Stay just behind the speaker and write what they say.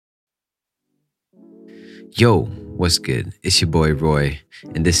Yo, what's good? It's your boy Roy,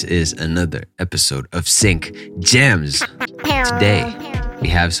 and this is another episode of Sync Gems. Today, we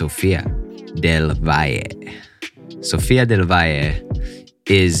have Sofia del Valle. Sofia del Valle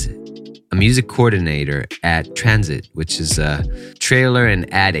is a music coordinator at Transit, which is a trailer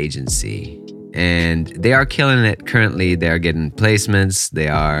and ad agency. And they are killing it currently. They are getting placements. They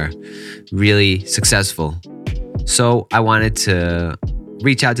are really successful. So I wanted to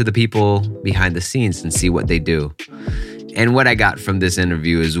reach out to the people behind the scenes and see what they do. And what I got from this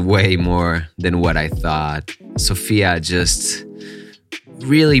interview is way more than what I thought. Sofia just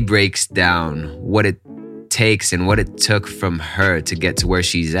really breaks down what it takes and what it took from her to get to where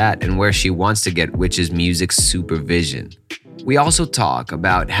she's at and where she wants to get, which is music supervision. We also talk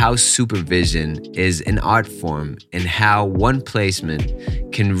about how supervision is an art form and how one placement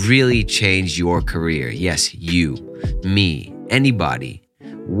can really change your career. Yes, you, me, anybody.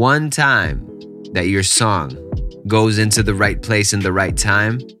 One time that your song goes into the right place in the right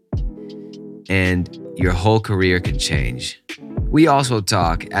time, and your whole career can change. We also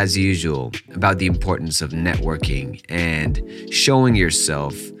talk, as usual, about the importance of networking and showing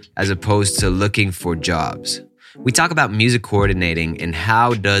yourself as opposed to looking for jobs. We talk about music coordinating and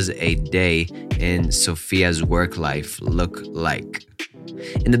how does a day in Sofia's work life look like.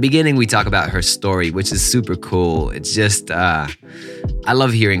 In the beginning, we talk about her story, which is super cool. It's just, I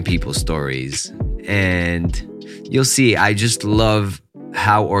love hearing people's stories. And you'll see, I just love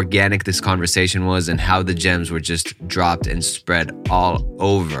how organic this conversation was and how the gems were just dropped and spread all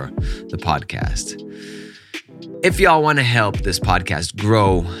over the podcast. If y'all want to help this podcast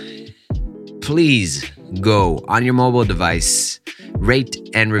grow, please go on your mobile device, rate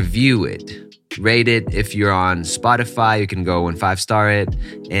and review it. Rate it if you're on Spotify. You can go and 5-star it,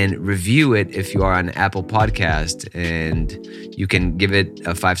 and review it if you are on Apple Podcast, and you can give it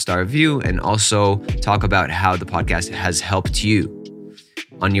a 5-star review and also talk about how the podcast has helped you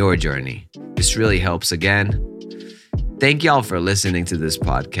on your journey. This really helps. Again, thank y'all for listening to this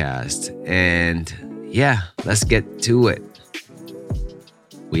podcast, and yeah, let's get to it.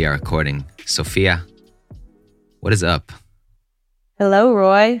 We are recording. Sofia, what is up? Hello,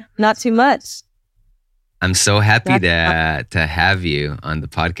 Roy. Not too much. I'm so happy to have you on the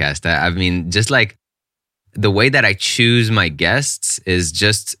podcast. I mean, just like the way that I choose my guests is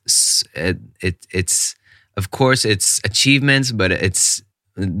just, it's, of course, it's achievements, but it's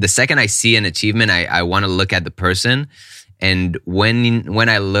the second I see an achievement, I want to look at the person. And when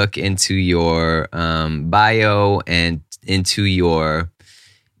I look into your bio and into your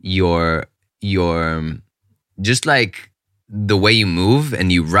just like the way you move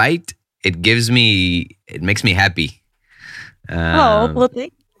and you write, it makes me happy. Well,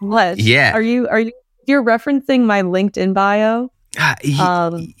 thank you much. Yeah. You're referencing my LinkedIn bio?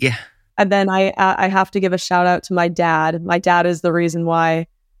 Yeah. And then I have to give a shout out to my dad. My dad is the reason why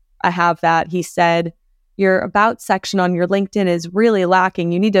I have that. He said, your about section on your LinkedIn is really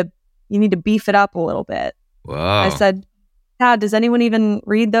lacking. You need to beef it up a little bit. Whoa. I said, Dad, does anyone even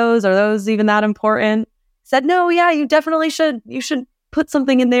read those? Are those even that important? He said, no, yeah, you definitely should. You should put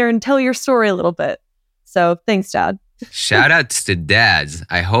something in there and tell your story a little bit. So thanks, Dad. Shout outs to dads.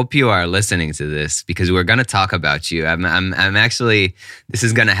 I hope you are listening to this because we're going to talk about you. I'm actually, this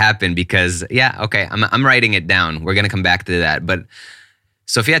is going to happen because, yeah, okay, I'm writing it down. We're going to come back to that. But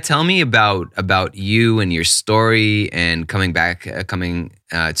Sofia, tell me about you and your story and coming to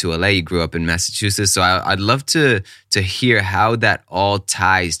LA. You grew up in Massachusetts, so I'd love to hear how that all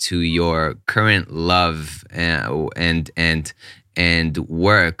ties to your current love and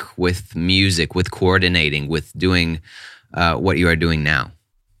work with music, with coordinating, with doing what you are doing now.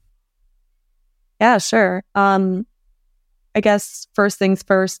 Yeah, sure. I guess first things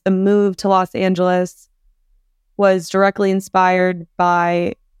first, the move to Los Angeles was directly inspired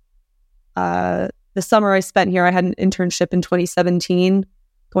by the summer I spent here. I had an internship in 2017,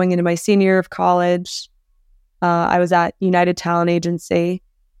 going into my senior year of college. I was at United Talent Agency,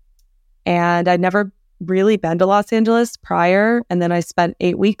 and I'd never really been to Los Angeles prior. And then I spent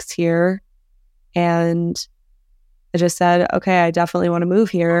 8 weeks here, and I just said, okay, I definitely want to move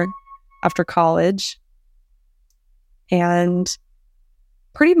here after college. And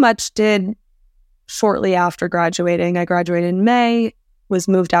pretty much did shortly after graduating. I graduated in May, was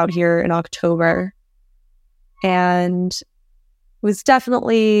moved out here in October, and was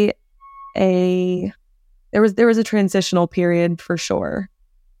definitely there was a transitional period for sure.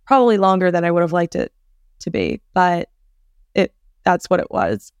 Probably longer than I would have liked it to be, but that's what it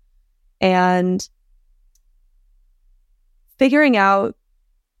was. And figuring out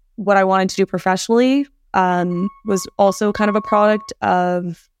what I wanted to do professionally was also kind of a product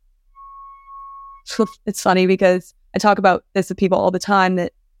of It's funny because I talk about this with people all the time,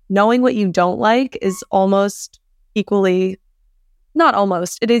 that knowing what you don't like is almost equally, not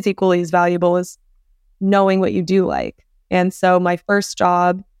almost, it is equally as valuable as knowing what you do like. And so my first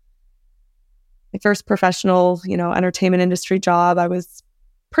job, my first professional, entertainment industry job, I was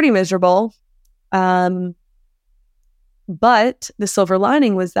pretty miserable. But the silver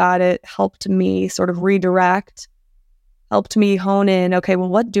lining was that it helped me sort of redirect, helped me hone in, okay, well,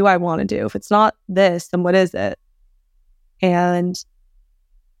 what do I want to do? If it's not this, then what is it? And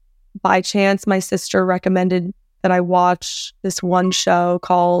by chance, my sister recommended that I watch this one show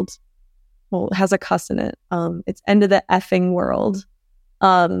called, well, it has a cuss in it. It's End of the Effing World.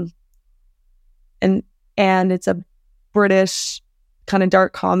 And it's a British kind of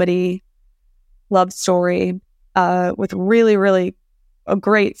dark comedy love story with really, really a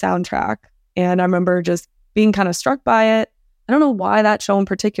great soundtrack. And I remember just being kind of struck by it. I don't know why that show in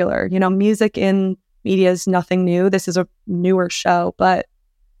particular. Music in media is nothing new. This is a newer show, but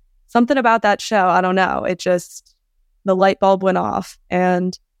something about that show, I don't know. It just, the light bulb went off.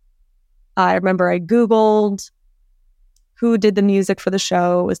 And I remember I Googled who did the music for the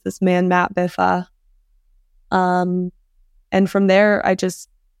show. It was this man, Matt Biffa. And from there,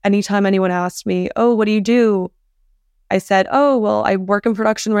 anytime anyone asked me, oh, what do you do? I said, oh, well, I work in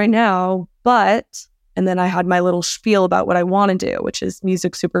production right now, but, and then I had my little spiel about what I want to do, which is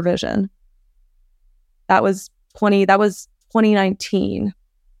music supervision. That was 2019,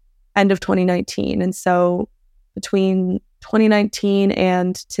 end of 2019. And so between 2019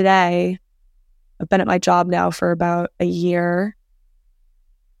 and today, I've been at my job now for about a year.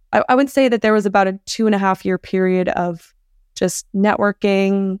 I would say that there was about a 2.5-year period of just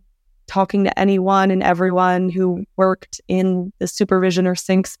networking, talking to anyone and everyone who worked in the supervision or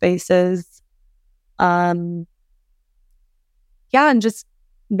sync spaces. And just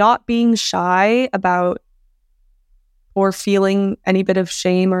not being shy about or feeling any bit of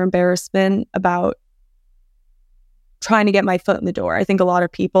shame or embarrassment about trying to get my foot in the door. I think a lot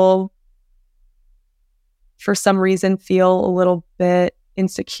of people, for some reason, feel a little bit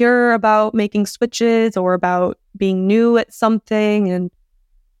insecure about making switches or about being new at something. And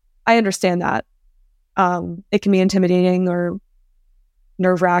I understand that. It can be intimidating or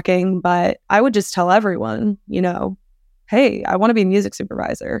nerve-wracking, but I would just tell everyone, hey, I want to be a music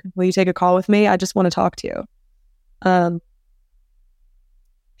supervisor. Will you take a call with me? I just want to talk to you.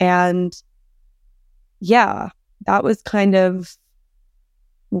 And yeah, that was kind of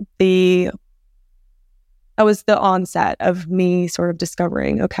the onset of me sort of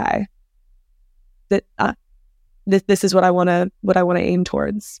discovering, okay, that this is what I want to aim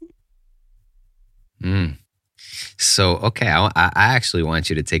towards. So, okay, I actually want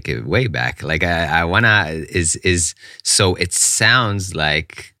you to take it way back. Like I wanna so it sounds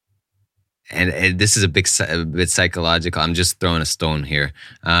like, and this is a bit psychological. I'm just throwing a stone here.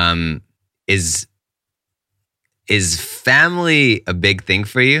 Is family a big thing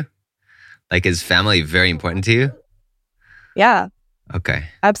for you? Like, is family very important to you? Yeah. Okay.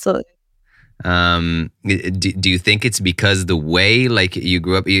 Absolutely. Do you think it's because the way, like, you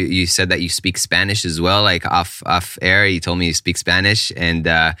grew up, you said that you speak Spanish as well, like off air, you told me you speak Spanish. And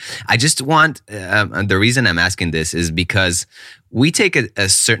I just want, the reason I'm asking this is because we take a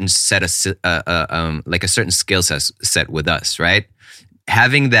certain set of, like a certain skill set with us, right?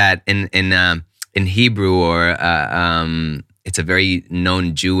 Having that in Hebrew, or it's a very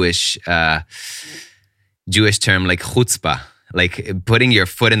known Jewish term, like chutzpah. Like putting your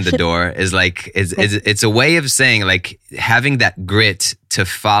foot in the door is like, it's a way of saying, like, having that grit to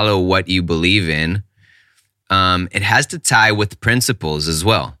follow what you believe in. It has to tie with principles as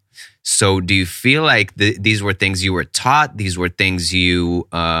well. So do you feel like these were things you were taught? These were things you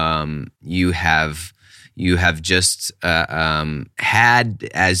have just had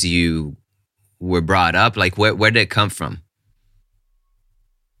as you were brought up? Like, where did it come from?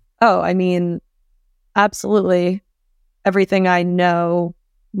 Oh, I mean, absolutely. Everything I know,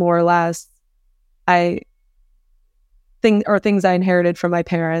 more or less, things I inherited from my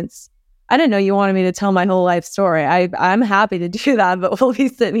parents. I didn't know you wanted me to tell my whole life story. I'm happy to do that, but we'll be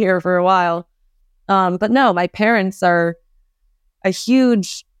sitting here for a while. But no, my parents are a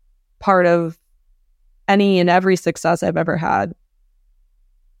huge part of any and every success I've ever had.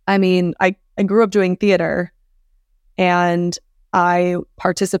 I mean, I grew up doing theater, and I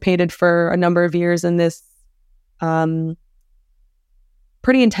participated for a number of years in this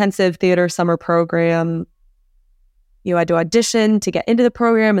pretty intensive theater summer program. You had to audition to get into the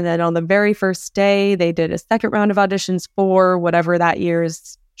program, and then on the very first day, they did a second round of auditions for whatever that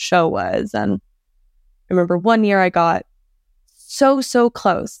year's show was. And I remember one year I got so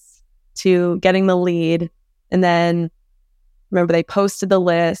close to getting the lead. And then remember they posted the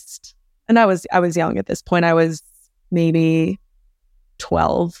list, and I was young at this point. I was maybe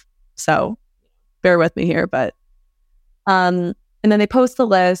 12. So bear with me here, but and then they post the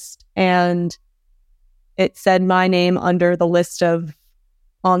list and it said my name under the list of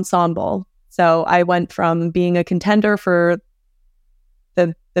ensemble. So I went from being a contender for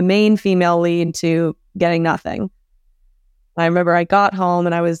the main female lead to getting nothing. I remember I got home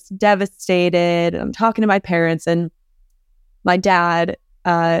and I was devastated. I'm talking to my parents, and my dad,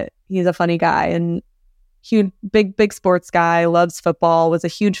 he's a funny guy and huge, big sports guy, loves football, was a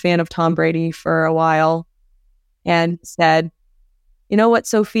huge fan of Tom Brady for a while, and said, you know what,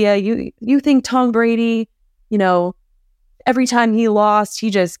 Sofia, you think Tom Brady, every time he lost, he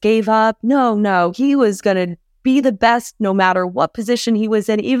just gave up? No, he was going to be the best no matter what position he was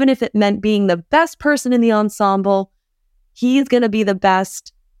in, even if it meant being the best person in the ensemble. He's going to be the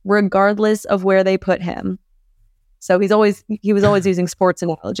best regardless of where they put him. So he was always using sports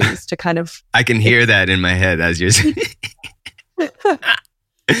analogies to kind of... I can hear that in my head as you're saying.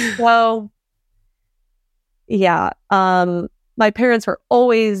 So, yeah. My parents were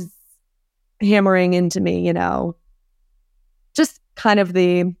always hammering into me, just kind of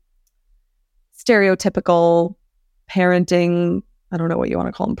the stereotypical parenting, I don't know what you want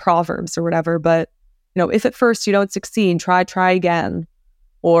to call them, proverbs or whatever, but, if at first you don't succeed, try again.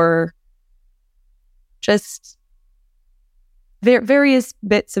 Or just various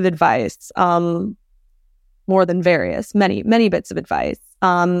bits of advice, more than various, many bits of advice.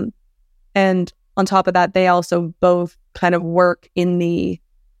 And on top of that, they also both kind of work in the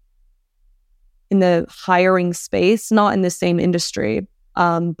hiring space, not in the same industry.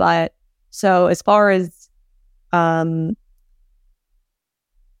 But so as far as passing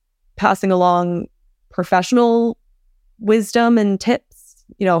along professional wisdom and tips,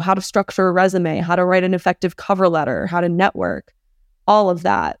 how to structure a resume, how to write an effective cover letter, how to network, all of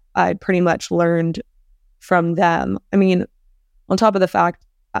that I pretty much learned from them. I mean, on top of the fact,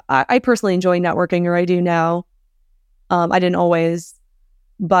 I personally enjoy networking, or I do now. I didn't always,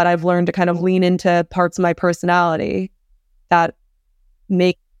 but I've learned to kind of lean into parts of my personality that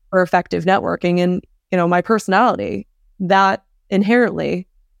make for effective networking. And, my personality, that inherently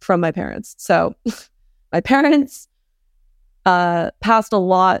from my parents. So my parents passed a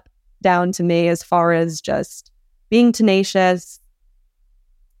lot down to me as far as just being tenacious,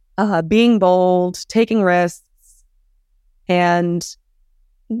 being bold, taking risks, and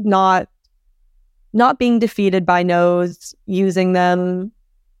not being defeated by no's, using it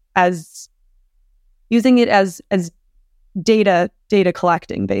as data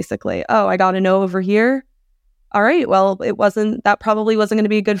collecting, basically. Oh, I got a no over here. All right, well, that probably wasn't going to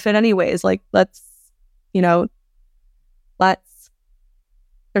be a good fit anyways. Like, there's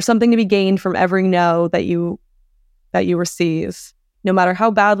something to be gained from every no that you receive. No matter how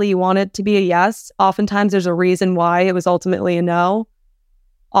badly you want it to be a yes, oftentimes there's a reason why it was ultimately a no.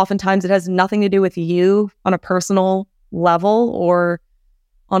 Oftentimes it has nothing to do with you on a personal level or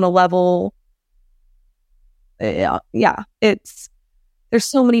on a level. Yeah, there's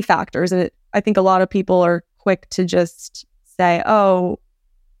so many factors, and I think a lot of people are quick to just say, oh,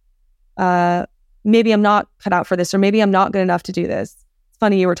 maybe I'm not cut out for this, or maybe I'm not good enough to do this. It's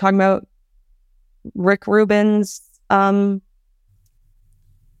funny, you were talking about Rick Rubin's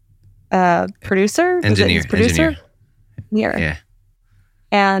producer? Engineer. Yeah.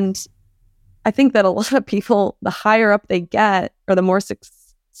 And I think that a lot of people, the higher up they get, or the more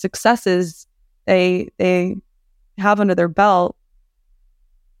successes they have under their belt,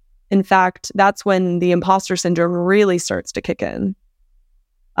 in fact, that's when the imposter syndrome really starts to kick in.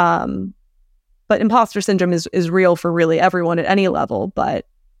 But imposter syndrome is real for really everyone at any level. But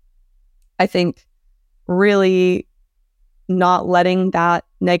I think really not letting that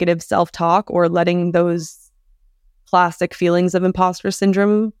negative self-talk or letting those classic feelings of imposter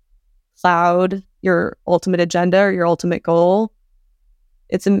syndrome cloud your ultimate agenda or your ultimate goal.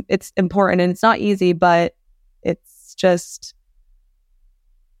 It's important, and it's not easy, but it's just...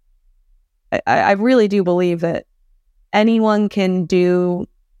 I really do believe that anyone can do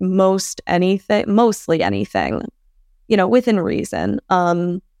mostly anything, within reason.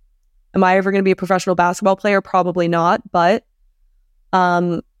 Am I ever going to be a professional basketball player? Probably not. But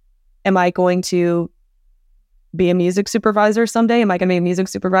am I going to be a music supervisor someday? Am I going to be a music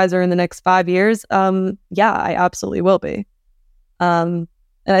supervisor in the next 5 years? Yeah, I absolutely will be. And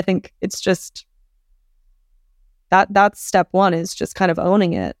I think it's just that's step one, is just kind of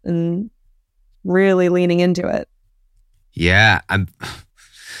owning it and really leaning into it. Yeah, I'm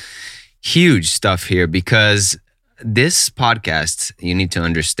huge stuff here, because this podcast, you need to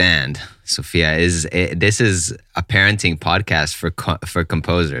understand, Sofia, this is a parenting podcast for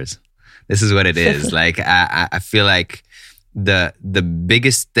composers. This is what it is. Like I feel like the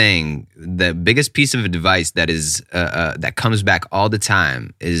biggest thing, the biggest piece of advice that is that comes back all the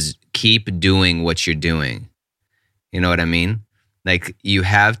time is keep doing what you're doing. You know what I mean? Like you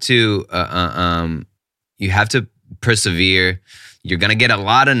have to persevere. You're gonna get a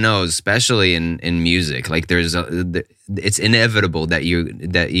lot of no's, especially in music. Like it's inevitable that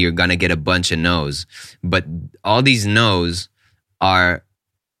you're gonna get a bunch of no's, but all these no's are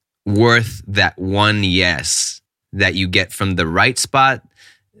worth that one yes that you get from the right spot,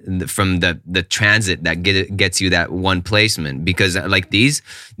 from the transit that gets you that one placement. Because like these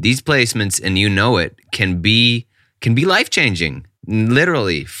placements, and you know it, can be life changing.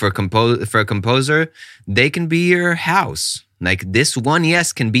 Literally, for a composer, they can be your house. Like this one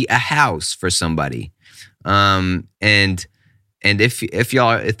yes can be a house for somebody. And if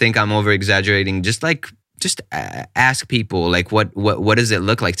y'all think I'm over exaggerating, just ask people, like what does it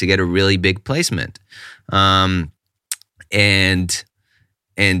look like to get a really big placement? And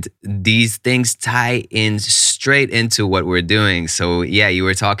these things tie in straight into what we're doing. So yeah, you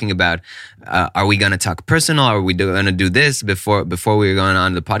were talking about, are we going to talk personal? Are we going to do this before we were going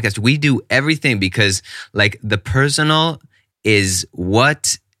on the podcast? We do everything because like the personal is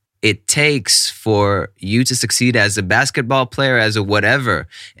what it takes for you to succeed as a basketball player, as a whatever.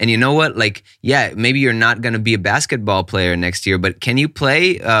 And you know what? Like, yeah, maybe you're not going to be a basketball player next year, but can you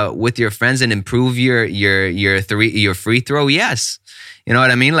play with your friends and improve your free throw? Yes. You know what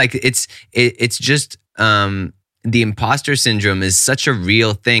I mean? Like it's just the imposter syndrome is such a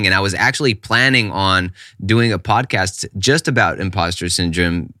real thing. And I was actually planning on doing a podcast just about imposter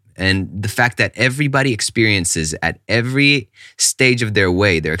syndrome, and the fact that everybody experiences at every stage of their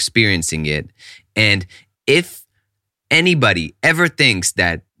way, they're experiencing it. And if anybody ever thinks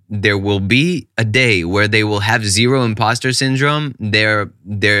that there will be a day where they will have zero imposter syndrome, they're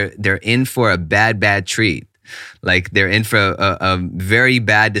in for a bad treat. Like they're in for a very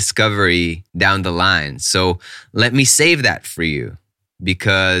bad discovery down the line. So let me save that for you,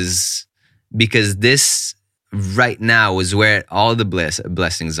 because this right now is where all the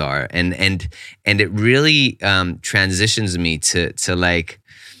blessings are, and it really transitions me to like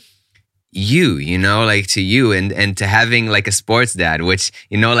you know, like to you and to having like a sports dad, which,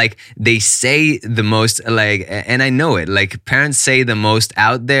 you know, like they say the most, like, and I know it, like parents say the most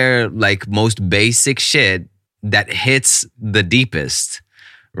out there, like most basic shit that hits the deepest,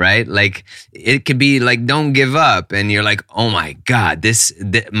 right? Like it could be like, don't give up, and you're like, oh my God,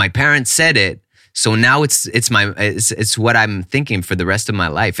 my parents said it. So now it's what I'm thinking for the rest of my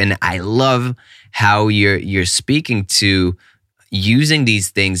life. And I love how you're speaking to using these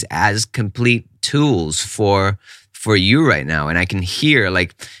things as complete tools for you right now. And I can hear,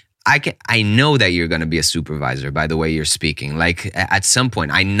 like, I know that you're going to be a supervisor by the way you're speaking. Like at some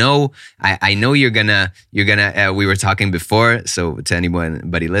point, I know you're gonna, we were talking before. So to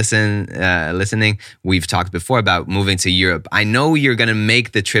anybody listening, we've talked before about moving to Europe. I know you're going to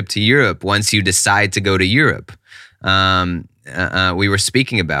make the trip to Europe once you decide to go to Europe. We were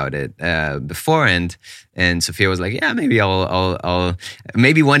speaking about it before, and Sofia was like, yeah, maybe I'll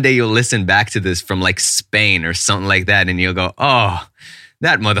maybe one day you'll listen back to this from like Spain or something like that, and you'll go, oh,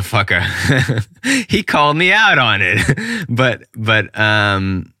 that motherfucker, he called me out on it. but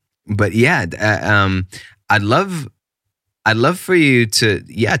yeah, I'd love for you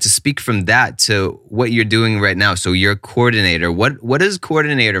to speak from that to what you're doing right now. So you're a coordinator. What does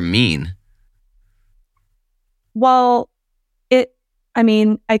coordinator mean? Well,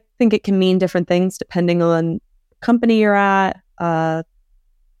 I think it can mean different things depending on company you're at. But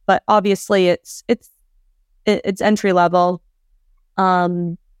obviously it's entry level.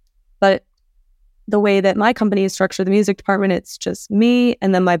 But the way that my company is structured, the music department, it's just me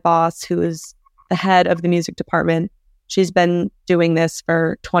and then my boss, who is the head of the music department. She's been doing this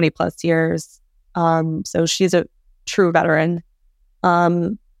for 20 plus years. So she's a true veteran.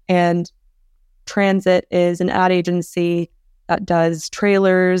 And Transit is an ad agency that does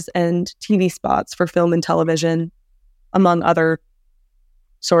trailers and TV spots for film and television, among other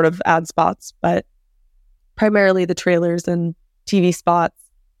sort of ad spots, but primarily the trailers and TV spots.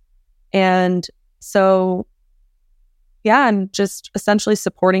 And so, yeah, I'm just essentially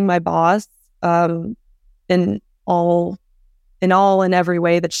supporting my boss in every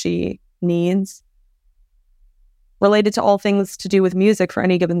way that she needs, related to all things to do with music for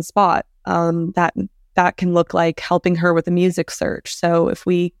any given spot. That can look like helping her with a music search. So if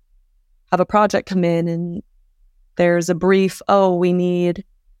we have a project come in and there's a brief, we need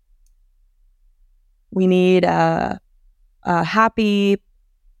we need a happy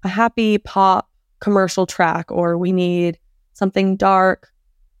pop commercial track, or we need something dark,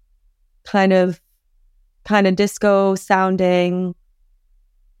 kind of disco sounding,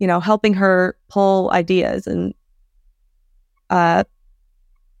 helping her pull ideas. And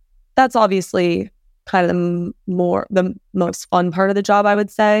that's obviously kind of the most fun part of the job, I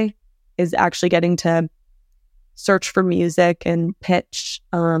would say, is actually getting to search for music and pitch.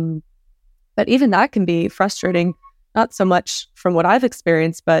 But even that can be frustrating, not so much from what I've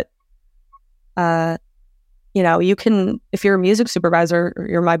experienced, but you can, if you're a music supervisor or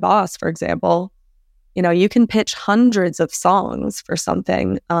you're my boss, for example, you can pitch hundreds of songs for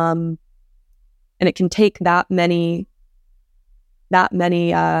something, and it can take that many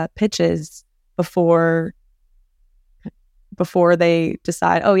pitches before they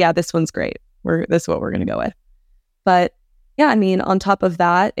decide, oh yeah, this one's great, this is what we're going to go with. But yeah, I mean, on top of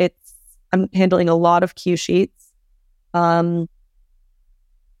that, I'm handling a lot of cue sheets,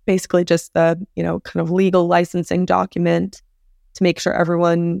 basically just the kind of legal licensing document to make sure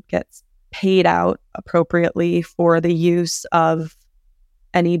everyone gets paid out appropriately for the use of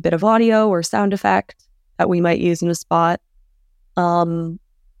any bit of audio or sound effect that we might use in a spot. I'm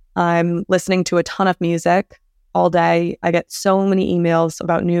listening to a ton of music all day. I get so many emails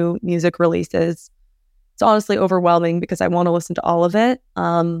about new music releases. It's honestly overwhelming because I want to listen to all of it.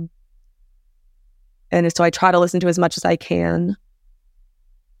 And so I try to listen to as much as I can,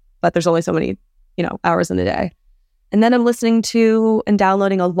 but there's only so many, hours in a day. And then I'm listening to and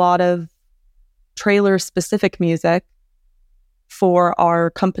downloading a lot of trailer specific music for our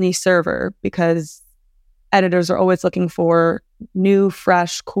company server, because editors are always looking for new,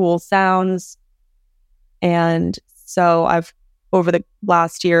 fresh, cool sounds. And so over the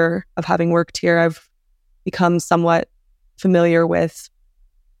last year of having worked here, I've become somewhat familiar with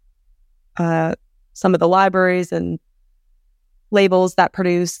some of the libraries and labels that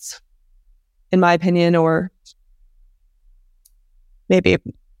produce, in my opinion, or maybe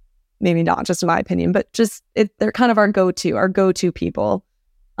not just in my opinion, but just they're kind of our go-to people.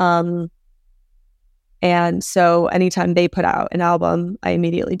 And so anytime they put out an album, I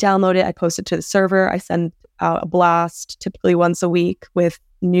immediately download it. I post it to the server. I send out a blast, typically once a week, with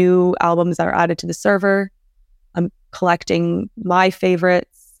new albums that are added to the server. I'm collecting my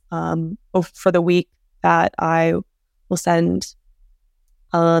favorites for the week that I will send.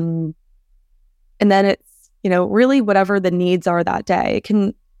 And then it's, really whatever the needs are that day.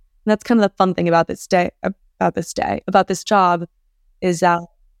 That's kind of the fun thing about this job, is that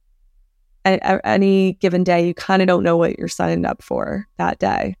at any given day, you kind of don't know what you're signing up for that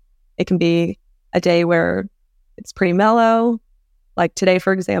day. It can be a day where it's pretty mellow. Like today,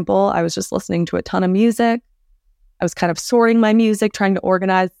 for example, I was just listening to a ton of music. I was kind of sorting my music, trying to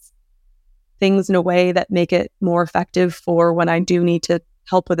organize things in a way that make it more effective for when I do need to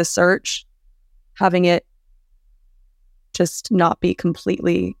help with a search, having it just not be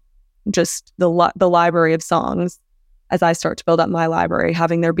completely just the library of songs. As I start to build up my library,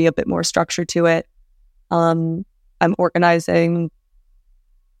 having there be a bit more structure to it. I'm organizing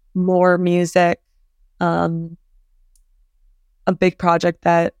more music. A big project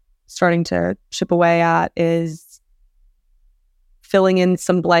that starting to chip away at is filling in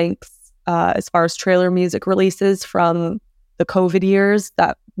some blanks as far as trailer music releases from the COVID years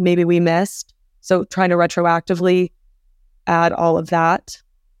that maybe we missed. So trying to retroactively add all of that.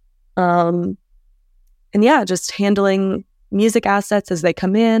 And yeah, just handling music assets as they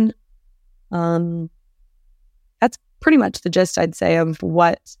come in. That's pretty much the gist, I'd say, of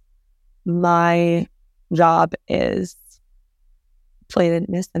what my job is. Hopefully I didn't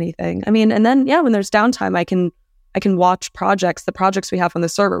miss anything. I mean, and then, yeah, when there's downtime, I can watch the projects we have on the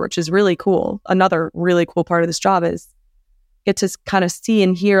server, which is really cool. Another really cool part of this job is get to kind of see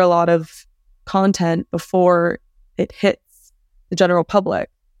and hear a lot of content before it hits the general public.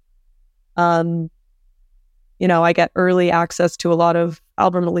 I get early access to a lot of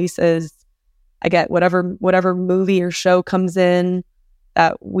album releases. I get whatever movie or show comes in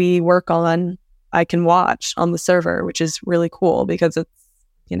that we work on, I can watch on the server, which is really cool because they're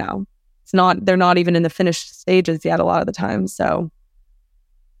not even in the finished stages yet a lot of the time. So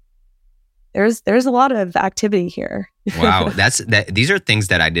there's a lot of activity here. Wow, these are things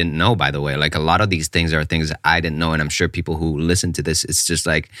that I didn't know, by the way. Like a lot of these things are things I didn't know, and I'm sure people who listen to this, it's just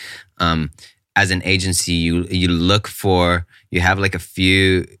like, as an agency, you look for, you have like a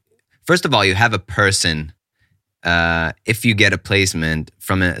few. First of all, you have a person. If you get a placement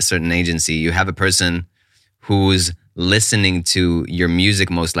from a certain agency, you have a person who's listening to your music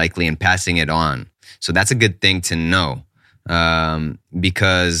most likely and passing it on. So that's a good thing to know.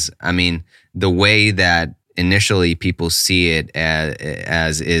 Because, I mean, the way that initially people see it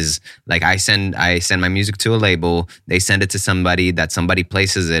as is like I send my music to a label, they send it to somebody, that somebody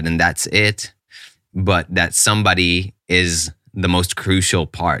places it, and that's it. But that somebody is the most crucial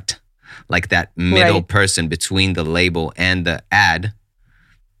part, like that middle person between the label and the ad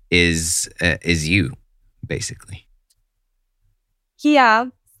is you, basically. Yeah,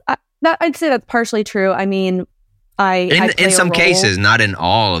 I'd say that's partially true. I mean, I in some cases, not in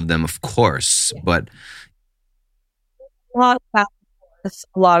all of them, of course, but a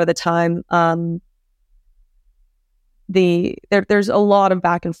lot of the time, there's a lot of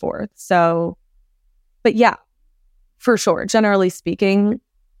back and forth. So, but yeah, for sure. Generally speaking,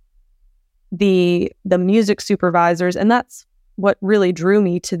 the music supervisors, and that's what really drew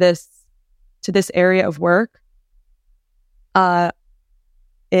me to this area of work,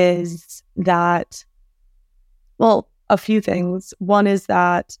 is that, well, a few things. One is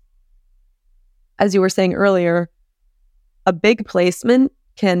that, as you were saying earlier, a big placement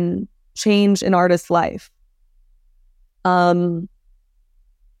can change an artist's life. And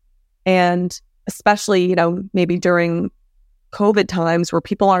especially, maybe during COVID times where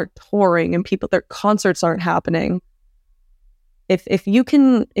people aren't touring and their concerts aren't happening. If you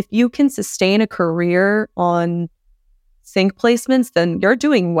can sustain a career on sync placements, then you're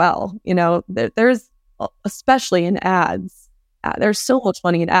doing well. There's, especially in ads, there's so much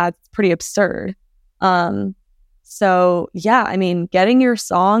money in ads. It's pretty absurd. So yeah, I mean, getting your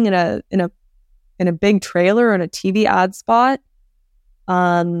song in a big trailer and a TV ad spot,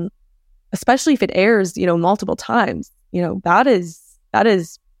 especially if it airs, multiple times, that is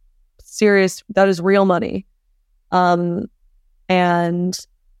serious. That is real money. And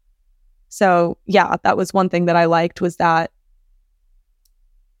so, yeah, that was one thing that I liked, was that,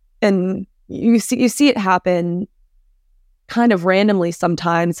 and you see it happen kind of randomly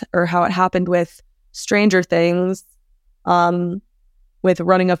sometimes, or how it happened with Stranger Things, with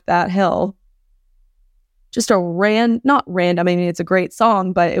Running Up That Hill. Just not random, I mean, it's a great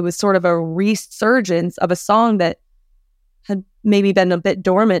song, but it was sort of a resurgence of a song that had maybe been a bit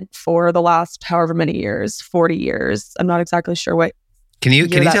dormant for the last however many years, 40 years. I'm not exactly sure what. Can you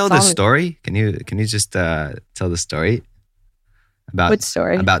tell the story? Can you just tell the story about what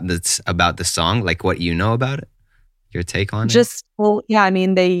story? About the song, like what you know about it, your take on it? Well, yeah, I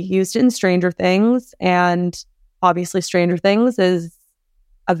mean, they used it in Stranger Things, and obviously Stranger Things is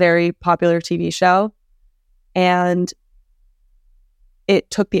a very popular TV show, and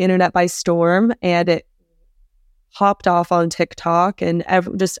it took the internet by storm, and it hopped off on TikTok, and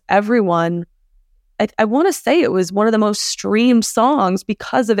everyone. I want to say it was one of the most streamed songs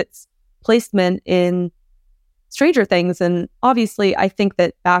because of its placement in Stranger Things. And obviously, I think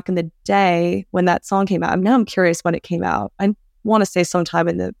that back in the day when that song came out, now I'm curious when it came out. I want to say sometime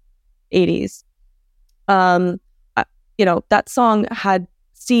in the 80s. That song had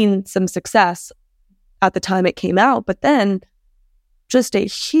seen some success at the time it came out, but then just a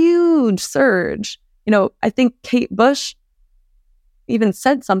huge surge. I think Kate Bush even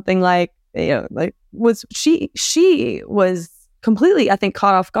said something like, she was completely, I think,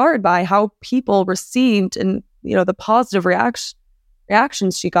 caught off guard by how people received and, the positive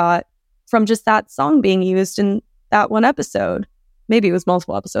reactions she got from just that song being used in that one episode. Maybe it was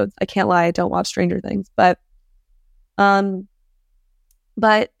multiple episodes. I can't lie, I don't watch Stranger Things. But yeah,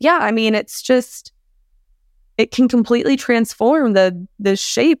 I mean, it's just, it can completely transform the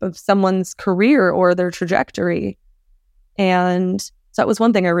shape of someone's career or their trajectory. And so that was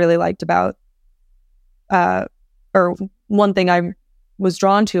one thing I really liked about, or one thing I was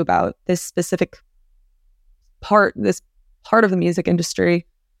drawn to about this part of the music industry.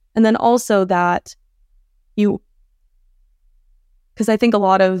 And then also that because I think a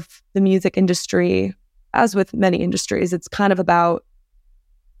lot of the music industry, as with many industries, it's kind of about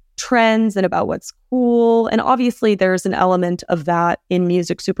trends and about what's cool. And obviously there's an element of that in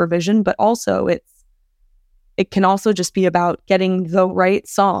music supervision, but also it can also just be about getting the right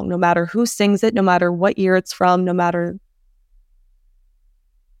song, no matter who sings it, no matter what year it's from, no matter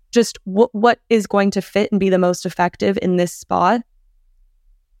just what is going to fit and be the most effective in this spot.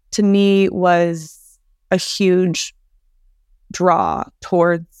 To me, was a huge draw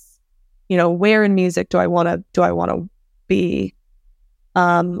towards, where in music do I want to be?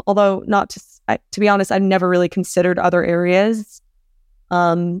 Although to be honest, I've never really considered other areas,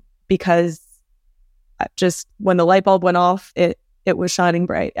 because just when the light bulb went off, it was shining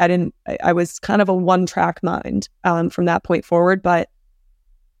bright. I was kind of a one-track mind from that point forward, but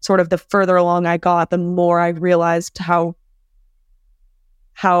sort of the further along I got, the more I realized how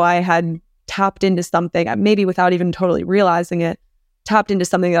I had tapped into something, maybe without even totally realizing it, tapped into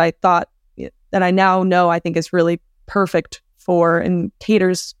something that I thought that I now know I think is really perfect for and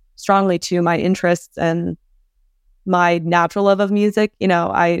caters strongly to my interests and my natural love of music. You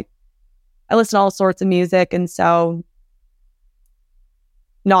know, I listen to all sorts of music, and so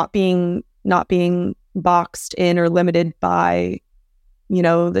not being boxed in or limited by, you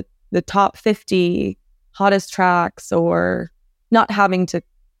know, the top 50 hottest tracks, or not having to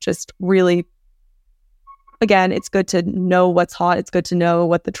just really, again, it's good to know what's hot. It's good to know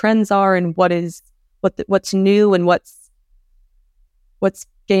what the trends are and what's new and what's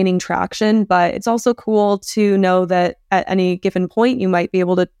gaining traction. But it's also cool to know that at any given point, you might be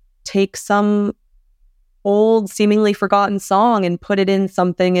able to take some old, seemingly forgotten song and put it in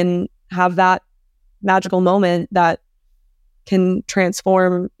something and have that magical moment that can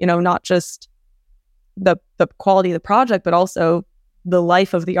transform, you know, not just the quality of the project, but also the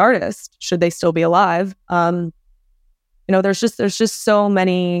life of the artist, should they still be alive. You know, there's just so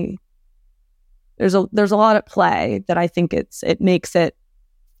many, there's a lot at play that I think it makes it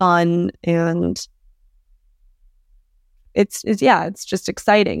fun, and it's just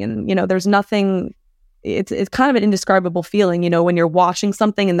exciting. And, you know, there's nothing, it's kind of an indescribable feeling, you know, when you're watching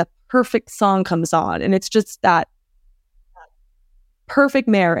something and the perfect song comes on, and it's just that perfect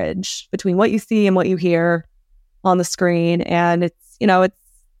marriage between what you see and what you hear on the screen. And it's, you know, it's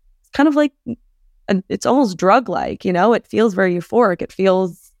kind of like, it's almost drug-like, you know, it feels very euphoric. It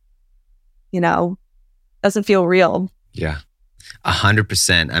feels, you know, doesn't feel real. Yeah,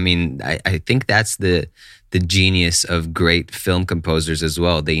 100%. I mean, I think that's the genius of great film composers as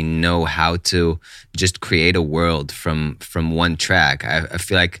well. They know how to just create a world from one track. I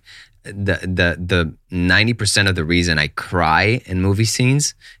feel like the 90% of the reason I cry in movie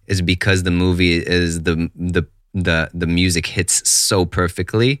scenes is because the movie is the music hits so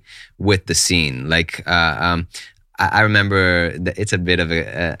perfectly with the scene. Like I remember it's a bit of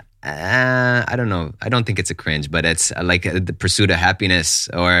a I don't know. I don't think it's a cringe, but it's like The Pursuit of Happiness,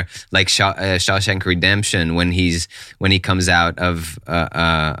 or like Shawshank Redemption when he comes out of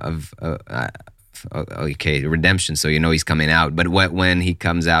okay, redemption. So you know he's coming out, but when he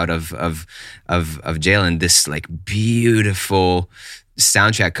comes out of jail, and this like beautiful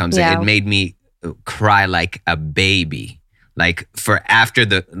soundtrack comes in, it made me cry like a baby. Like for after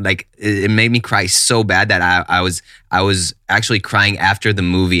the, like it made me cry so bad that I was actually crying after the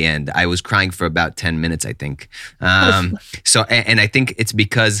movie end. I was crying for about 10 minutes, I think. So and I think it's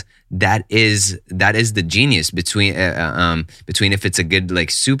because that is the genius between if it's a good like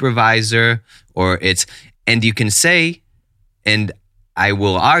supervisor or it's, and you can say, and I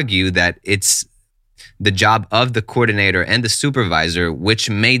will argue that it's the job of the coordinator and the supervisor, which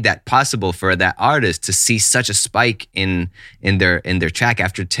made that possible for that artist to see such a spike in their track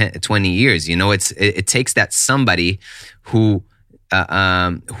after 20 years. You know, it takes that somebody who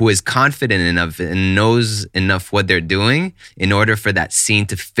is confident enough and knows enough what they're doing in order for that scene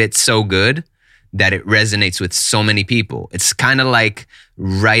to fit so good that it resonates with so many people. It's kind of like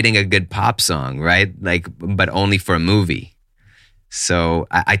writing a good pop song, right? Like, but only for a movie. So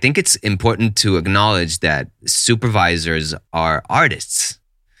I think it's important to acknowledge that supervisors are artists.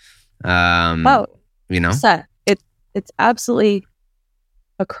 You know, it's absolutely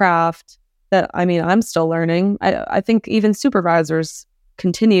a craft that, I mean, I'm still learning. I think even supervisors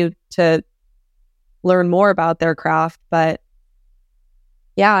continue to learn more about their craft. But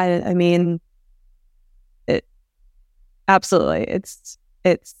yeah, I mean, it absolutely. It's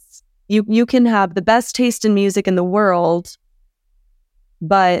you can have the best taste in music in the world,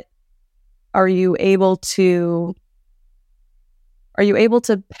 but are you able to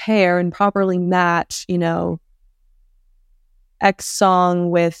pair and properly match, you know, X song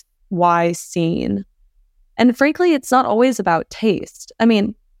with Y scene? And frankly, it's not always about taste. I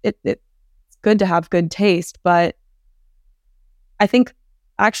mean, it's good to have good taste, but I think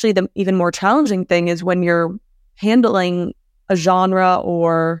actually the even more challenging thing is when you're handling a genre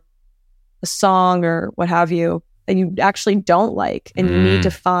or a song or what have you that you actually don't like, and you need to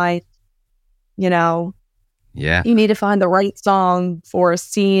find, you know, you need to find the right song for a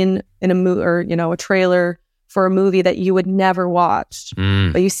scene in a movie, or, you know, a trailer for a movie that you would never watch.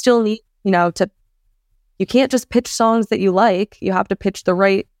 But you still need, you know, you can't just pitch songs that you like. You have to pitch the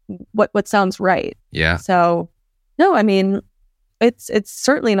right, what sounds right. Yeah. So, no, I mean, it's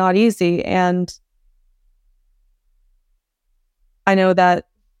certainly not easy. And I know that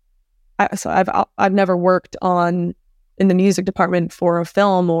I've never worked in the music department for a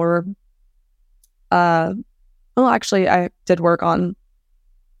film, or well, actually I did work on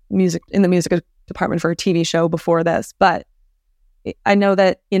music in the music department for a TV show before this, but I know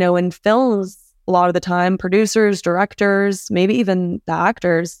that, you know, in films, a lot of the time producers, directors, maybe even the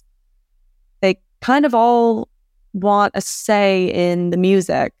actors, kind of all want a say in the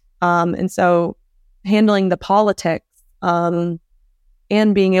music. And so handling the politics and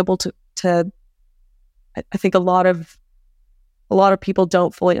being able to I think a lot of people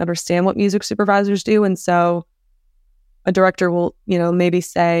don't fully understand what music supervisors do. And so a director will, maybe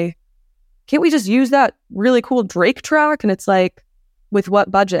say, can't we just use that really cool Drake track? And it's like, with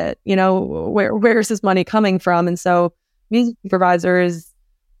what budget? Where's this money coming from? And so music supervisor is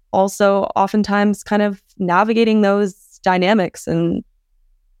also oftentimes kind of navigating those dynamics and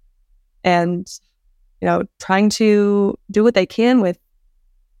trying to do what they can with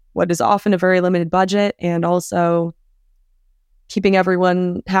what is often a very limited budget, and also keeping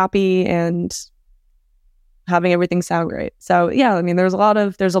everyone happy and having everything sound great. So yeah, I mean, there's a lot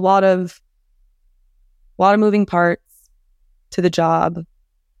of moving parts to the job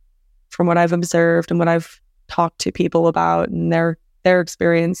from what I've observed and what I've talked to people about and their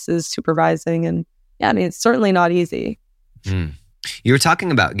experiences supervising. And yeah, I mean, it's certainly not easy. You were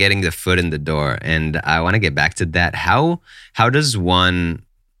talking about getting the foot in the door, and I want to get back to that. How does one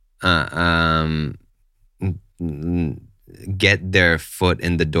get their foot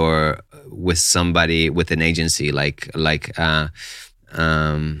in the door with somebody, with an agency like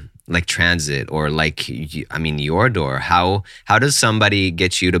Transit, or your door? How does somebody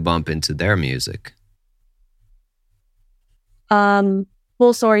get you to bump into their music?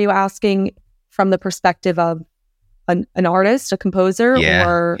 Well, so are you asking from the perspective of an artist, a composer,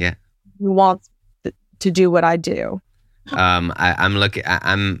 or who wants to do what I do? I'm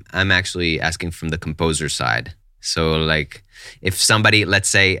actually asking from the composer side. So like, if somebody, let's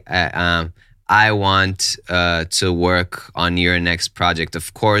say, I want to work on your next project,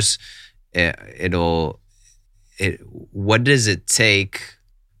 of course, what does it take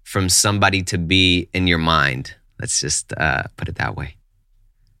from somebody to be in your mind? Let's just put it that way.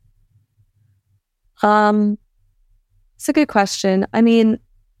 It's a good question. I mean,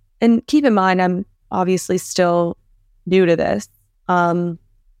 and keep in mind, I'm obviously still new to this.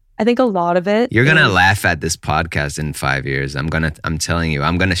 I think a lot of it. You're gonna laugh at this podcast in 5 years. I'm telling you,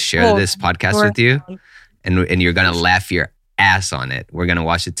 I'm gonna share this podcast with you, and you're gonna laugh your ass on it. We're gonna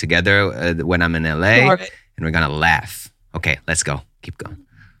watch it together when I'm in LA, and we're gonna laugh. Okay, let's go. Keep going.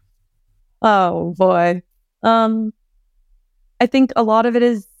 Oh boy. I think a lot of it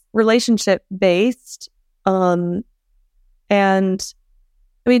is relationship based. And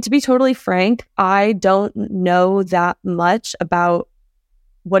I mean, to be totally frank, I don't know that much about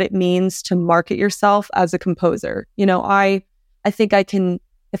what it means to market yourself as a composer. I think I can,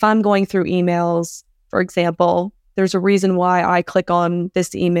 if I'm going through emails, for example, there's a reason why I click on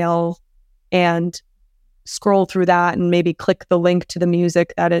this email and scroll through that and maybe click the link to the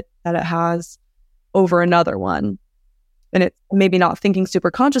music that it has over another one. And it's maybe not thinking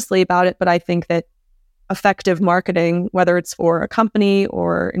super consciously about it, but I think that effective marketing, whether it's for a company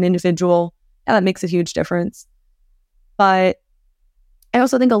or an individual, that makes a huge difference. But I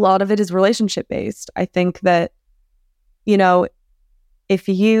also think a lot of it is relationship based. I think that, if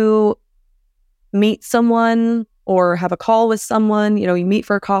you meet someone or have a call with someone, you meet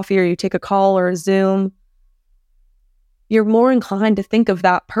for a coffee or you take a call or a Zoom, you're more inclined to think of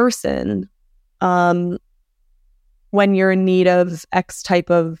that person when you're in need of X type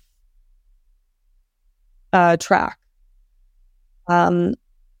of track. And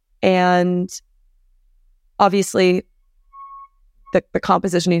obviously the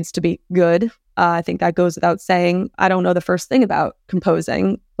composition needs to be good. I think that goes without saying. I don't know the first thing about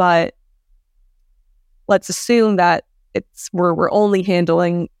composing, but let's assume that we're only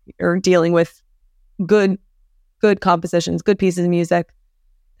handling or dealing with good compositions, good pieces of music.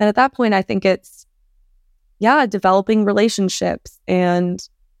 And at that point, I think it's, developing relationships. And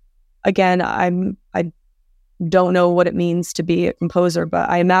again, I don't know what it means to be a composer, but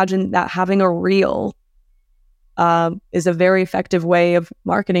I imagine that having a reel is a very effective way of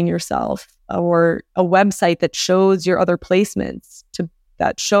marketing yourself, or a website that shows your other placements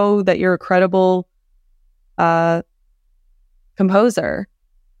that show that you're a credible composer.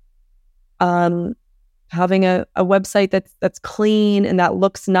 Having a website that's clean and that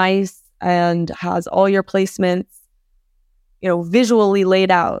looks nice and has all your placements, visually laid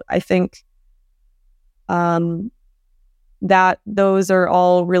out. I think that those are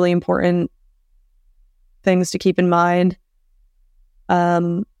all really important things to keep in mind.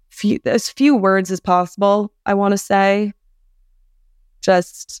 As few words as possible, I want to say.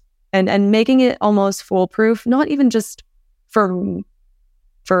 Just and making it almost foolproof, not even just for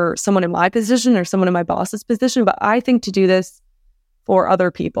someone in my position or someone in my boss's position, but I think to do this for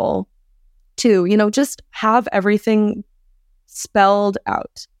other people too. Just have everything spelled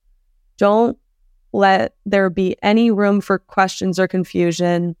out. Don't let there be any room for questions or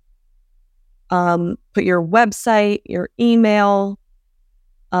confusion. Put your website, your email,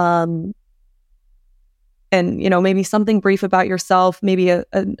 and, maybe something brief about yourself, maybe a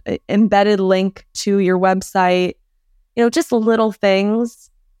embedded link to your website, just little things.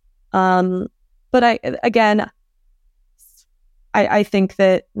 But I think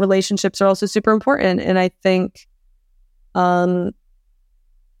that relationships are also super important. And I think,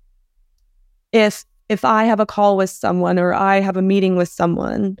 if I have a call with someone or I have a meeting with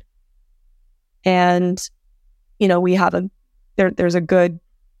someone and, we have there's a good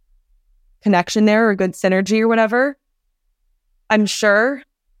connection there or good synergy or whatever, I'm sure,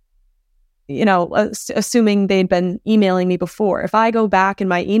 assuming they'd been emailing me before, if I go back in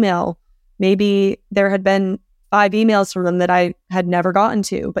my email, maybe there had been 5 emails from them that I had never gotten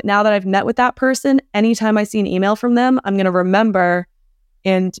to. But now that I've met with that person, anytime I see an email from them, I'm going to remember.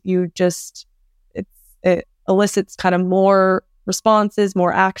 And it elicits kind of more responses,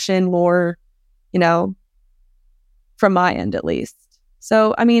 more action, more, from my end at least.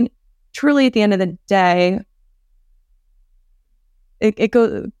 So, truly at the end of the day, it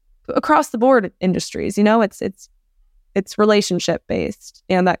goes across the board industries, it's relationship based.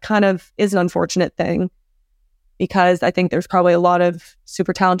 And that kind of is an unfortunate thing, because I think there's probably a lot of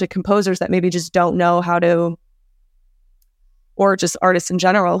super talented composers that maybe just don't know how to, or just artists in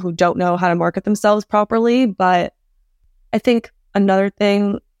general who don't know how to market themselves properly. But I think another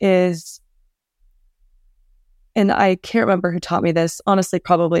thing is, and I can't remember who taught me this, honestly,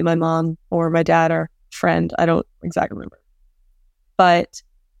 probably my mom or my dad or friend. I don't exactly remember. But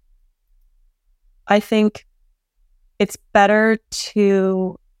I think it's better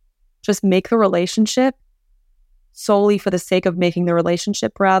to just make the relationship solely for the sake of making the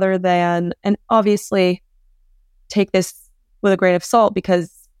relationship, rather than, and obviously take this with a grain of salt,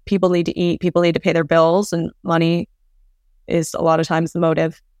 because people need to eat, people need to pay their bills, and money is a lot of times the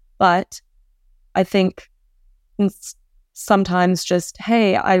motive. But I think sometimes just,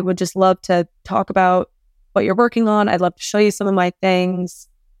 hey, I would just love to talk about what you're working on. I'd love to show you some of my things,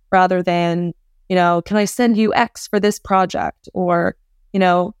 rather than, can I send you X for this project? Or,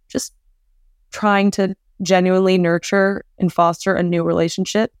 just trying to genuinely nurture and foster a new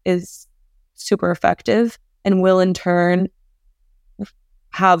relationship is super effective and will in turn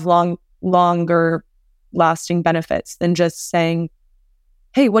have longer lasting benefits than just saying,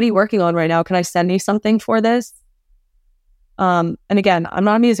 hey, what are you working on right now? Can I send you something for this? And again, I'm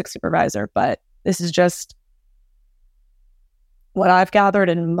not a music supervisor, but this is just what I've gathered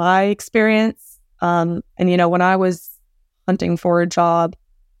in my experience. And when I was hunting for a job,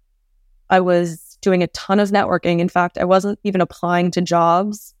 I was doing a ton of networking. In fact, I wasn't even applying to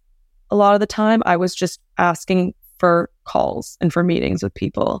jobs a lot of the time. I was just asking for calls and for meetings with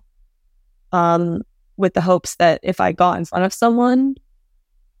people, with the hopes that if I got in front of someone,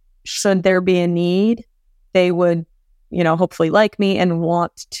 should there be a need, they would, hopefully like me and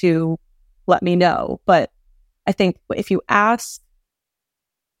want to let me know. But I think if you ask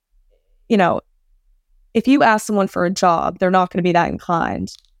someone for a job, they're not going to be that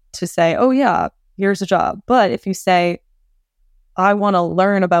inclined to say, oh yeah, here's a job. But if you say, I want to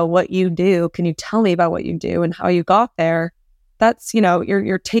learn about what you do, can you tell me about what you do and how you got there? That's,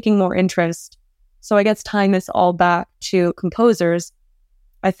 you're taking more interest. So I guess tying this all back to composers,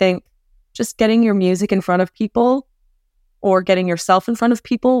 I think just getting your music in front of people or getting yourself in front of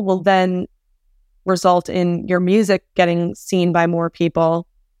people will then result in your music getting seen by more people.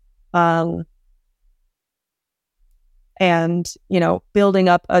 And, building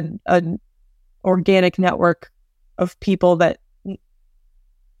up an organic network of people that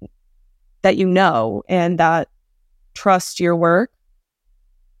and that trust your work.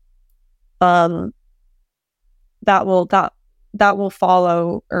 That will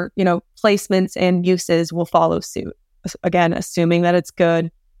follow, or, placements and uses will follow suit. Again, assuming that it's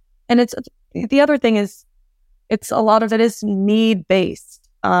good. And the other thing is, it's a lot of it is need based.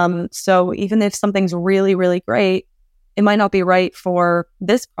 So even if something's really, really great, it might not be right for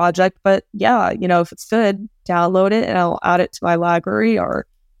this project, but yeah, if it's good, download it and I'll add it to my library, or,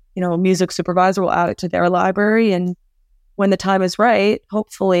 a music supervisor will add it to their library. And when the time is right,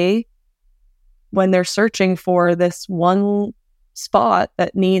 hopefully when they're searching for this one spot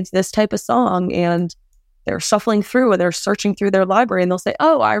that needs this type of song and they're shuffling through and they're searching through their library, and they'll say,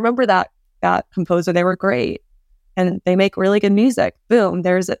 oh, I remember that composer, they were great and they make really good music. Boom,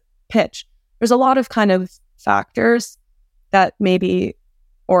 there's a pitch. There's a lot of kind of factors that maybe,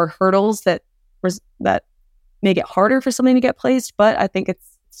 or hurdles that make it harder for something to get placed, but I think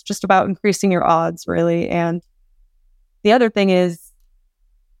it's just about increasing your odds, really. And the other thing is,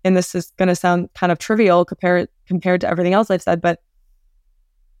 and this is going to sound kind of trivial compared to everything else I've said, but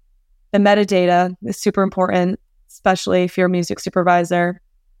the metadata is super important, especially if you're a music supervisor.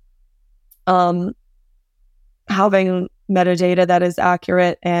 Having metadata that is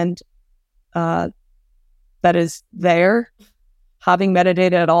accurate and that is there, having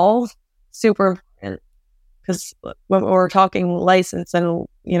metadata at all, super important. Because when we're talking license and,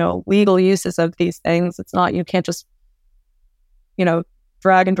 legal uses of these things, it's not, you can't just,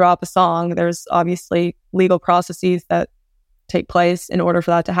 drag and drop a song. There's obviously legal processes that take place in order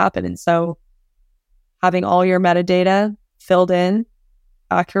for that to happen. And so having all your metadata filled in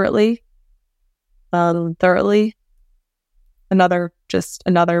accurately, thoroughly, another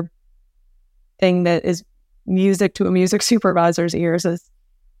thing that is music to a music supervisor's ears is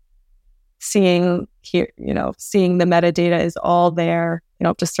seeing the metadata is all there. You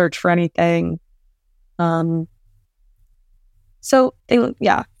don't have to search for anything.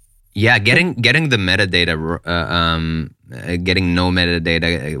 Yeah, getting the metadata, getting no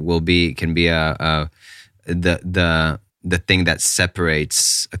metadata can be the thing that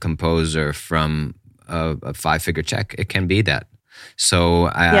separates a composer from a 5-figure check. It can be that.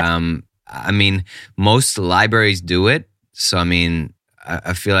 So I mean, most libraries do it. So I mean,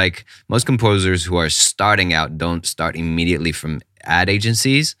 I feel like most composers who are starting out don't start immediately from ad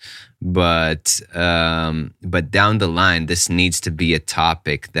agencies, but down the line, this needs to be a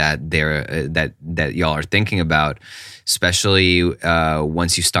topic that that y'all are thinking about, especially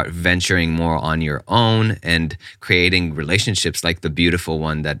once you start venturing more on your own and creating relationships like the beautiful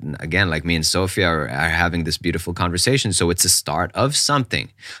one that, again, like me and Sofia are having this beautiful conversation. So it's a start of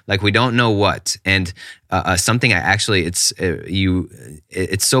something, like we don't know what, and something it's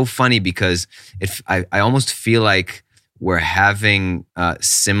so funny because I almost feel like we're having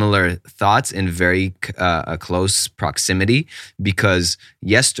similar thoughts in very close proximity, because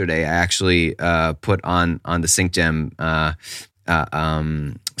yesterday I actually put on the Sync Jam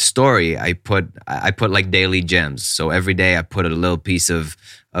story. I put like daily gems. So every day I put a little piece of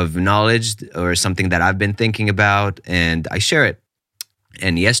knowledge or something that I've been thinking about, and I share it.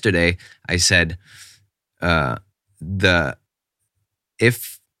 And yesterday I said I'll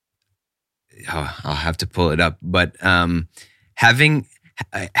have to pull it up, but having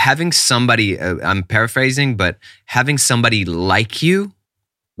somebody, I'm paraphrasing, but having somebody like you,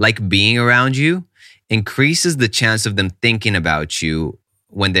 like being around you, increases the chance of them thinking about you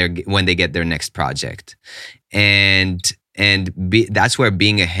when they get their next project, and that's where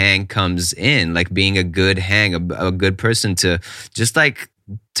being a hang comes in, like being a good hang, a good person to just like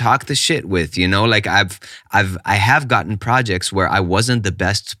talk the shit with, like I have gotten projects where I wasn't the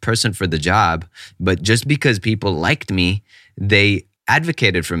best person for the job, but just because people liked me, they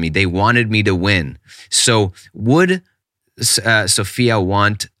advocated for me. They wanted me to win. So would Sofia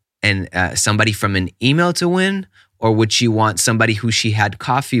want somebody from an email to win, or would she want somebody who she had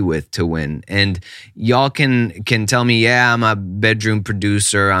coffee with to win? And y'all can tell me, yeah, I'm a bedroom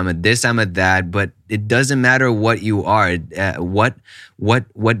producer, I'm a this, I'm a that, but it doesn't matter what you are. What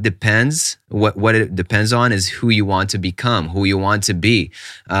it depends on is who you want to become, who you want to be.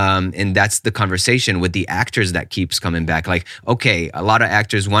 And that's the conversation with the actors that keeps coming back. Like, okay, a lot of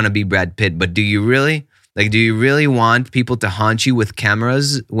actors want to be Brad Pitt, but do you really? Like, do you really want people to haunt you with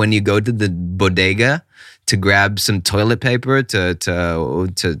cameras when you go to the bodega to grab some toilet paper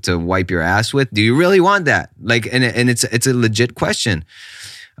to wipe your ass with? Do you really want that? Like, and it's a legit question.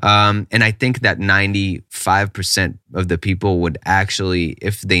 And I think that 95% of the people would actually,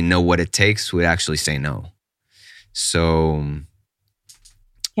 if they know what it takes, would actually say no. So,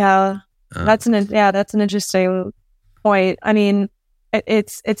 that's an interesting point. I mean,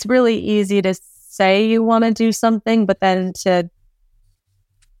 it's really easy to say you want to do something, but then to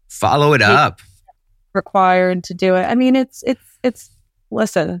follow it up, required to do it. I mean, it's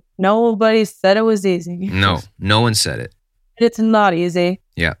listen, nobody said it was easy. No one said it. It's not easy.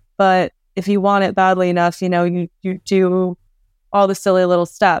 Yeah. But if you want it badly enough, you do all the silly little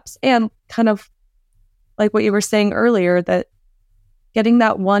steps, and kind of like what you were saying earlier, that getting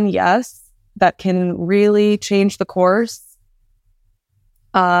that one yes that can really change the course.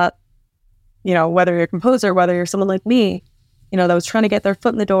 Whether you're a composer, whether you're someone like me, that was trying to get their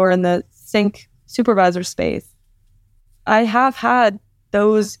foot in the door in the sync supervisor space. I have had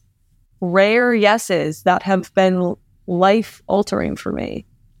those rare yeses that have been life altering for me.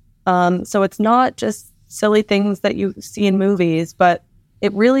 So it's not just silly things that you see in movies, but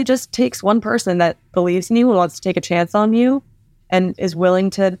it really just takes one person that believes in you and wants to take a chance on you and is willing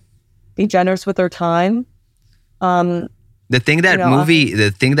to be generous with their time. The thing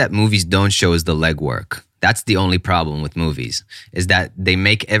that movies don't show is the legwork. That's the only problem with movies, is that they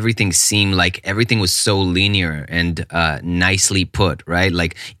make everything seem like everything was so linear and nicely put, right?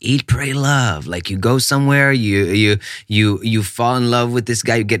 Like eat, pray, love. Like you go somewhere, you fall in love with this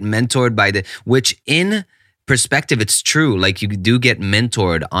guy, you get mentored by which in perspective, it's true. Like you do get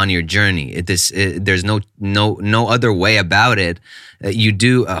mentored on your journey. There's no other way about it. You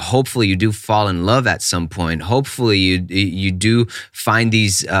do. Hopefully, you do fall in love at some point. Hopefully, you do find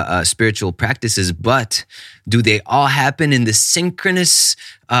these spiritual practices. But do they all happen in the synchronous?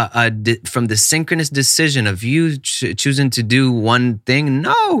 From the synchronous decision of you choosing to do one thing?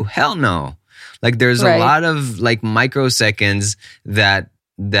 No, hell no. Like there's a lot of like microseconds that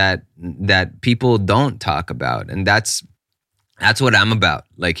people don't talk about, and that's what I'm about.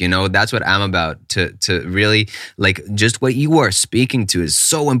 Like, that's what I'm about, to really, like, just what you are speaking to is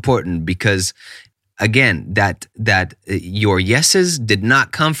so important, because again, that your yeses did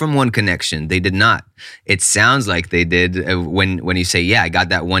not come from one connection. They did not. It sounds like they did when you say, yeah, I got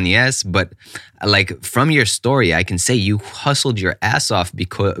that one yes, but like from your story, I can say you hustled your ass off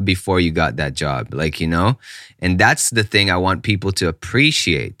before you got that job, like, and that's the thing I want people to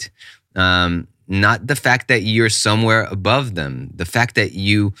appreciate. Not the fact that you're somewhere above them, the fact that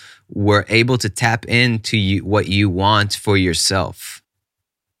you were able to tap into what you want for yourself.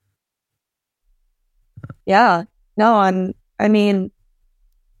 Yeah. No, I mean,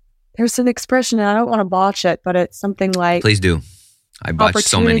 there's an expression, and I don't want to botch it, but it's something like... Please do. I botched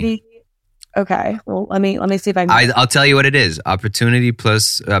so many. Okay. Well, let me see if I can... I'll tell you what it is. Opportunity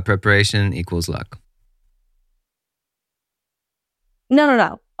plus preparation equals luck.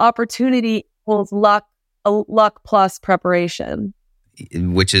 No. Opportunity equals luck. Luck plus preparation.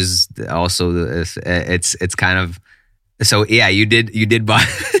 Which is also, it's kind of... So yeah, you did buy...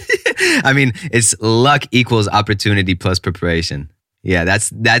 I mean, it's luck equals opportunity plus preparation. Yeah, that's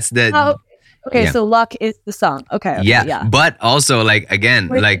the... Oh, okay, yeah. So luck is the song. Okay, yeah. But also, like, again,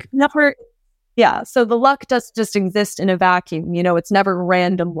 yeah, so the luck does just exist in a vacuum. It's never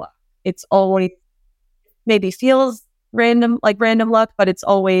random luck. It's always, maybe feels random luck, but it's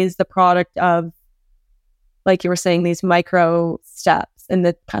always the product of, like you were saying, these micro steps in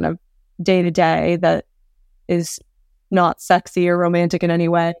the kind of day-to-day that is not sexy or romantic in any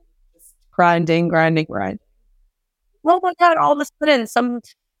way. Grinding. Oh my God, all of a sudden some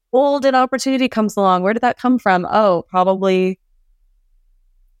golden opportunity comes along. Where did that come from? Oh, probably,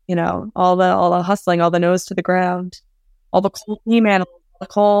 all the hustling, all the nose to the ground, all the cold emails, the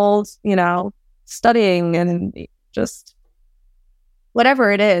cold, studying, and just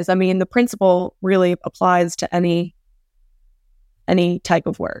whatever it is. I mean, the principle really applies to any type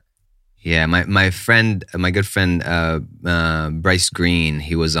of work. Yeah, my good friend Bryce Green,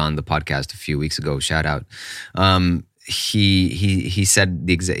 he was on the podcast a few weeks ago. Shout out. He said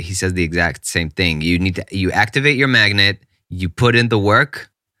he says the exact same thing. You activate your magnet, you put in the work,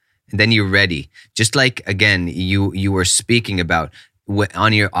 and then you're ready. Just like, again, you were speaking about,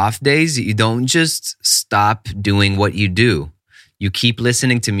 on your off days, you don't just stop doing what you do. You keep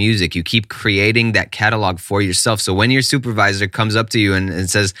listening to music. You keep creating that catalog for yourself. So when your supervisor comes up to you and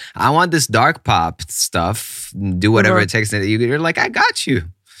says, I want this dark pop stuff, do whatever it takes, you're like, I got you.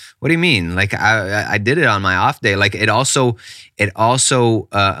 What do you mean? Like, I did it on my off day. Like, it also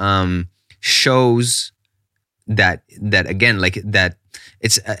shows that again, like that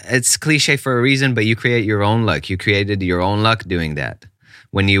it's cliche for a reason, but you create your own luck. You created your own luck doing that.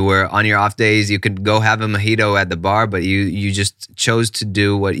 When you were on your off days, you could go have a mojito at the bar, but you just chose to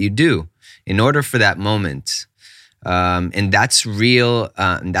do what you do in order for that moment. And that's real.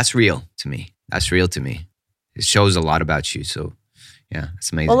 That's real to me. That's real to me. It shows a lot about you. So yeah,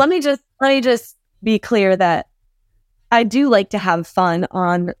 it's amazing. Well, let me just be clear that I do like to have fun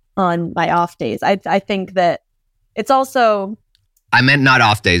on my off days. I think that it's also... I meant not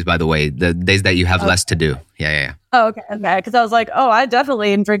off days, by the way. The days that you have less to do. Yeah. Oh, okay. Because I was like, I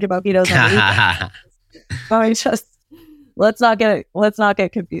definitely am drinking mojitos on the weekend. Let's not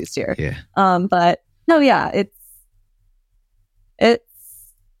get confused here. Yeah. But no, yeah,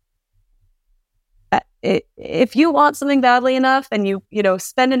 if you want something badly enough and you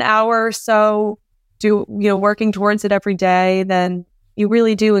spend an hour or so working towards it every day, then you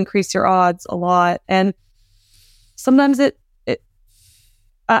really do increase your odds a lot. And sometimes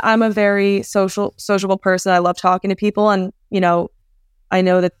I'm a very sociable person. I love talking to people, and I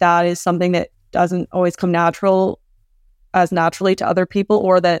know that is something that doesn't always come naturally to other people,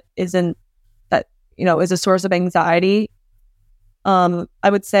 or that is a source of anxiety. I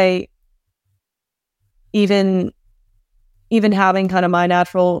would say even having kind of my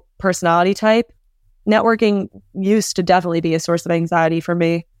natural personality type, networking used to definitely be a source of anxiety for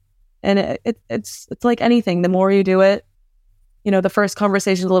me. And it's like anything. The more you do it, the first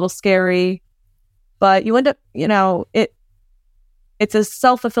conversation is a little scary, but you end up, it's a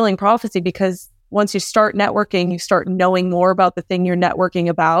self-fulfilling prophecy, because once you start networking, you start knowing more about the thing you're networking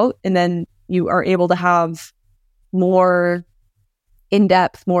about, and then you are able to have more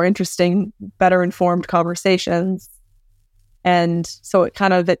in-depth, more interesting, better informed conversations. And so it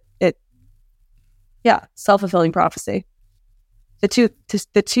kind of, self-fulfilling prophecy. The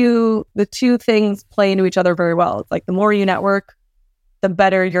two things play into each other very well. It's like the more you network, the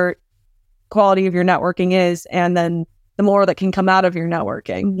better your quality of your networking is, and then the more that can come out of your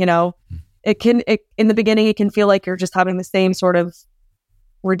networking. In the beginning, it can feel like you're just having the same sort of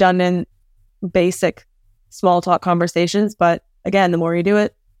redundant, basic small talk conversations. But again, the more you do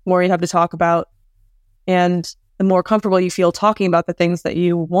it, the more you have to talk about, and the more comfortable you feel talking about the things that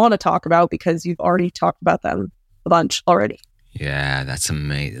you want to talk about, because you've already talked about them a bunch already. Yeah, that's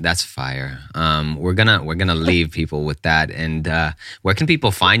amazing. That's fire. We're gonna leave people with that. And where can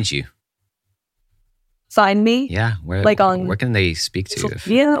people find you? Find me? Yeah, where can they speak to you?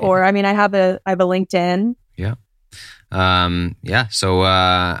 Sofia, or I have a LinkedIn. Yeah. So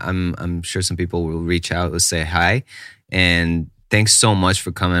I'm sure some people will reach out. Let's say hi, and thanks so much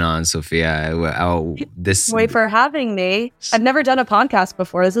for coming on, Sofia. Wait for having me. I've never done a podcast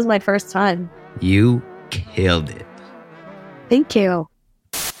before. This is my first time. You killed it. Thank you.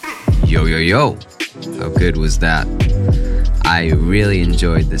 Yo. How good was that? I really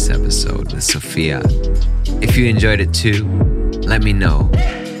enjoyed this episode with Sofia. If you enjoyed it too, let me know.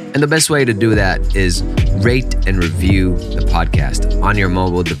 And the best way to do that is rate and review the podcast on your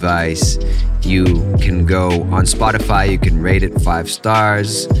mobile device. You can go on Spotify, you can rate it 5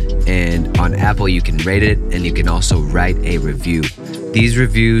 stars, and on Apple you can rate it, and you can also write a review. These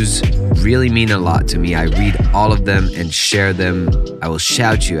reviews really mean a lot to me. I read all of them and share them. I will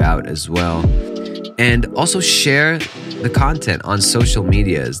shout you out as well. And also share the content on social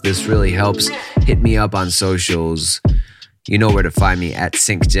medias. This really helps. Hit me up on socials. You know where to find me, at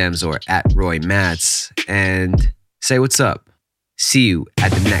Sync Gems or at Roy Matz, and say what's up. See you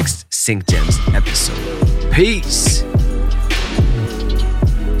at the next Sync Gems episode. Peace.